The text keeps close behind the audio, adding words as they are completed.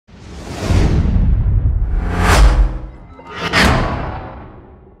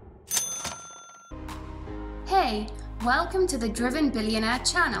Hey, welcome to the Driven Billionaire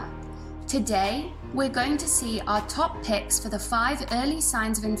channel. Today, we're going to see our top picks for the 5 early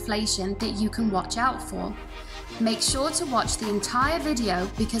signs of inflation that you can watch out for. Make sure to watch the entire video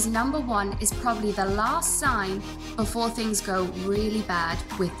because number 1 is probably the last sign before things go really bad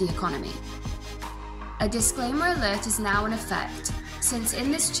with the economy. A disclaimer alert is now in effect, since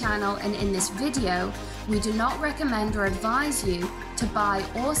in this channel and in this video, we do not recommend or advise you to buy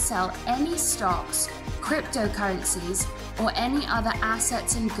or sell any stocks, cryptocurrencies, or any other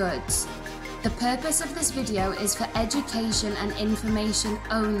assets and goods. The purpose of this video is for education and information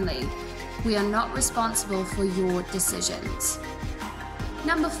only. We are not responsible for your decisions.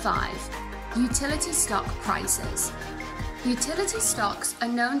 Number 5, utility stock prices. Utility stocks are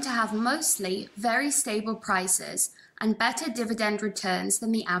known to have mostly very stable prices and better dividend returns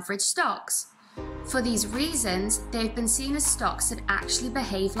than the average stocks. For these reasons, they've been seen as stocks that actually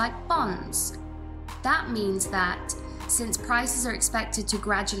behave like bonds. That means that, since prices are expected to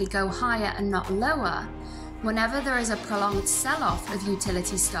gradually go higher and not lower, whenever there is a prolonged sell-off of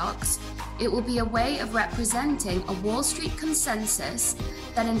utility stocks, it will be a way of representing a Wall Street consensus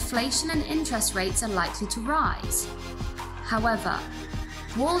that inflation and interest rates are likely to rise. However,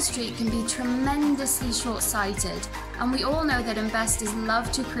 Wall Street can be tremendously short-sighted, and we all know that investors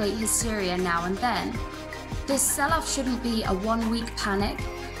love to create hysteria now and then. This sell-off shouldn't be a one-week panic,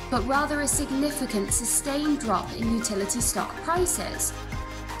 but rather a significant sustained drop in utility stock prices.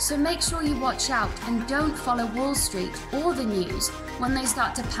 So make sure you watch out and don't follow Wall Street or the news when they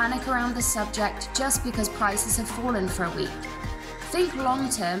start to panic around the subject just because prices have fallen for a week. Think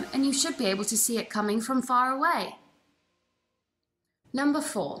long-term and you should be able to see it coming from far away. Number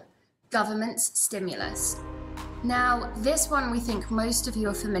 4, government's stimulus. Now, this one we think most of you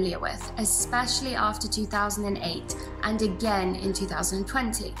are familiar with, especially after 2008 and again in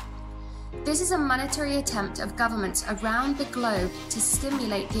 2020. This is a monetary attempt of governments around the globe to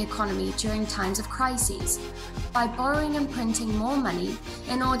stimulate the economy during times of crises by borrowing and printing more money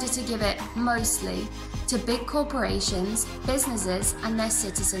in order to give it mostly to big corporations, businesses, and their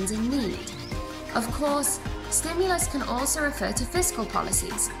citizens in need. Of course, stimulus can also refer to fiscal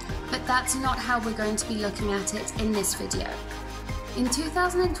policies, but that's not how we're going to be looking at it in this video. In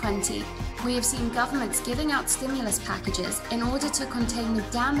 2020, we have seen governments giving out stimulus packages in order to contain the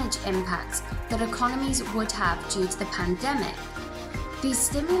damage impacts that economies would have due to the pandemic. These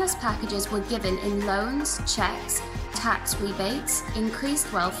stimulus packages were given in loans, checks, tax rebates,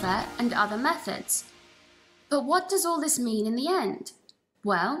 increased welfare, and other methods. But what does all this mean in the end?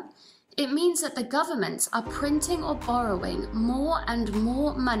 Well, it means that the governments are printing or borrowing more and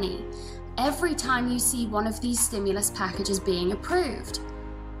more money every time you see one of these stimulus packages being approved.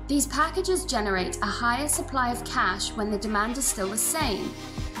 These packages generate a higher supply of cash when the demand is still the same,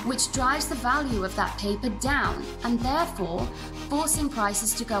 which drives the value of that paper down and therefore forcing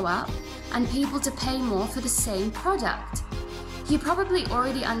prices to go up and people to pay more for the same product. You probably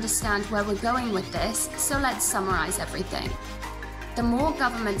already understand where we're going with this, so let's summarize everything. The more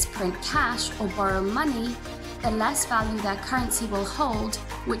governments print cash or borrow money, the less value their currency will hold,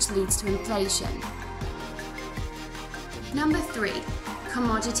 which leads to inflation. Number 3,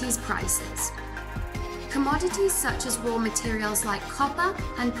 commodities prices. Commodities such as raw materials like copper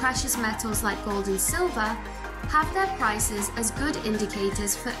and precious metals like gold and silver have their prices as good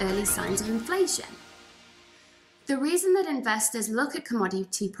indicators for early signs of inflation. The reason that investors look at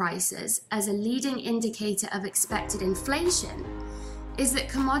commodity prices as a leading indicator of expected inflation is that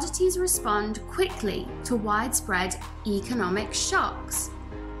commodities respond quickly to widespread economic shocks.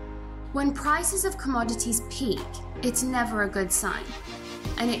 When prices of commodities peak, it's never a good sign,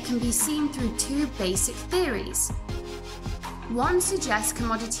 and it can be seen through 2 basic theories. One suggests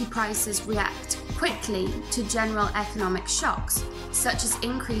commodity prices react quickly to general economic shocks, such as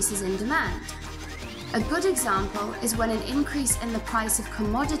increases in demand. A good example is when an increase in the price of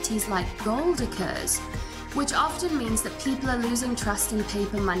commodities like gold occurs, which often means that people are losing trust in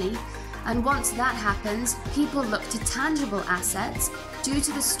paper money, and once that happens, people look to tangible assets due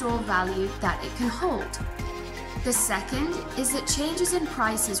to the store value that it can hold. The second is that changes in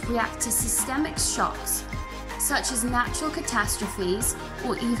prices react to systemic shocks, such as natural catastrophes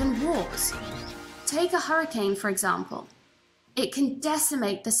or even wars. Take a hurricane, for example. It can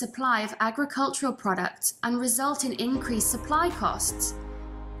decimate the supply of agricultural products and result in increased supply costs.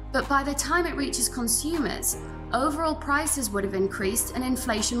 But by the time it reaches consumers, overall prices would have increased and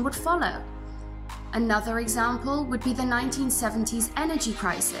inflation would follow. Another example would be the 1970s energy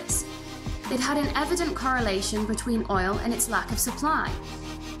crisis. It had an evident correlation between oil and its lack of supply.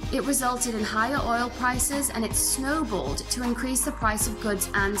 It resulted in higher oil prices and it snowballed to increase the price of goods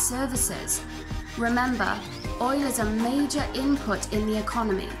and services. Remember, oil is a major input in the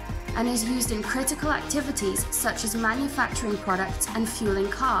economy and is used in critical activities such as manufacturing products and fueling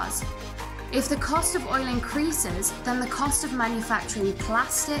cars. If the cost of oil increases, then the cost of manufacturing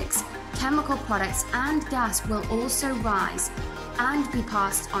plastics, chemical products, and gas will also rise and be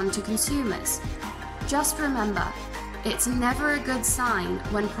passed on to consumers. Just remember, it's never a good sign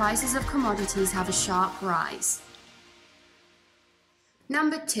when prices of commodities have a sharp rise.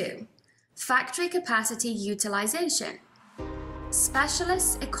 Number 2, factory capacity utilization.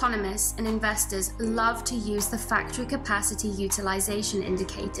 Specialists, economists, and investors love to use the factory capacity utilization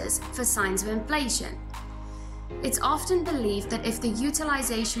indicators for signs of inflation. It's often believed that if the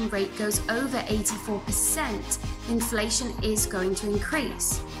utilization rate goes over 84%, inflation is going to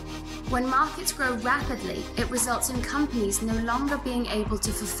increase. When markets grow rapidly, it results in companies no longer being able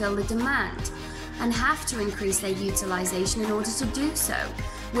to fulfill the demand and have to increase their utilization in order to do so,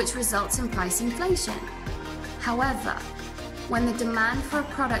 which results in price inflation. However, when the demand for a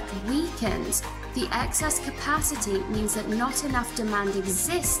product weakens, the excess capacity means that not enough demand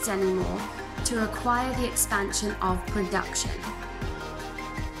exists anymore to require the expansion of production.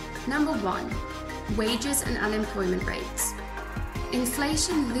 Number 1, wages and unemployment rates.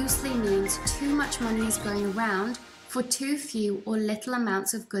 Inflation loosely means too much money is going around for too few or little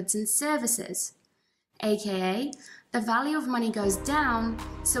amounts of goods and services. AKA, the value of money goes down,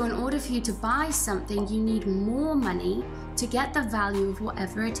 so in order for you to buy something, you need more money to get the value of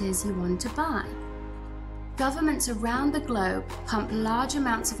whatever it is you want to buy. Governments around the globe pump large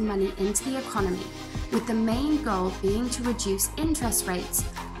amounts of money into the economy, with the main goal being to reduce interest rates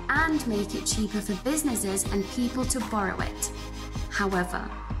and make it cheaper for businesses and people to borrow it. However,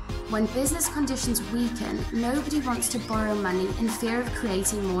 when business conditions weaken, nobody wants to borrow money in fear of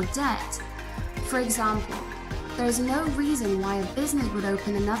creating more debt. For example, there is no reason why a business would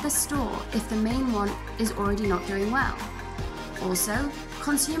open another store if the main one is already not doing well. Also,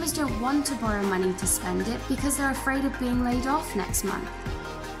 consumers don't want to borrow money to spend it because they're afraid of being laid off next month.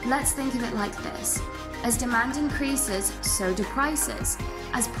 Let's think of it like this. As demand increases, so do prices.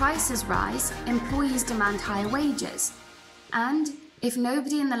 As prices rise, employees demand higher wages. And if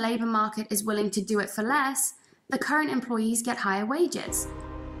nobody in the labour market is willing to do it for less, the current employees get higher wages.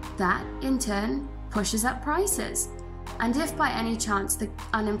 That, in turn, pushes up prices. And if by any chance the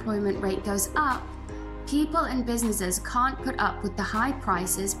unemployment rate goes up, people and businesses can't put up with the high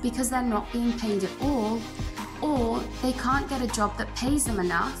prices because they're not being paid at all, or they can't get a job that pays them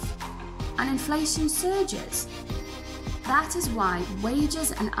enough, and inflation surges. That is why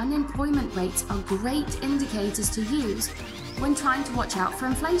wages and unemployment rates are great indicators to use when trying to watch out for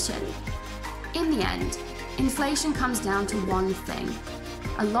inflation. In the end, inflation comes down to one thing: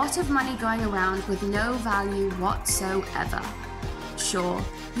 a lot of money going around with no value whatsoever. Sure,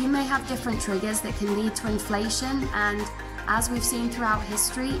 you may have different triggers that can lead to inflation, and as we've seen throughout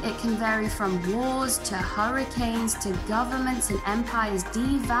history, it can vary from wars to hurricanes to governments and empires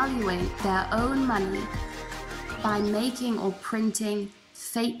devaluing their own money by making or printing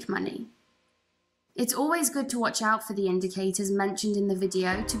fake money. It's always good to watch out for the indicators mentioned in the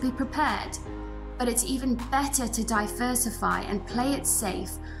video to be prepared, but it's even better to diversify and play it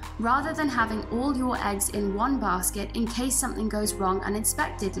safe rather than having all your eggs in one basket in case something goes wrong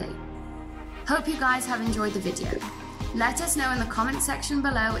unexpectedly. Hope you guys have enjoyed the video. Let us know in the comment section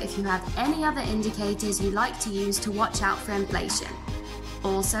below if you have any other indicators you like to use to watch out for inflation.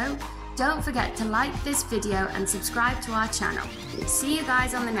 Also, don't forget to like this video and subscribe to our channel. See you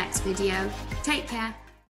guys on the next video. Take care.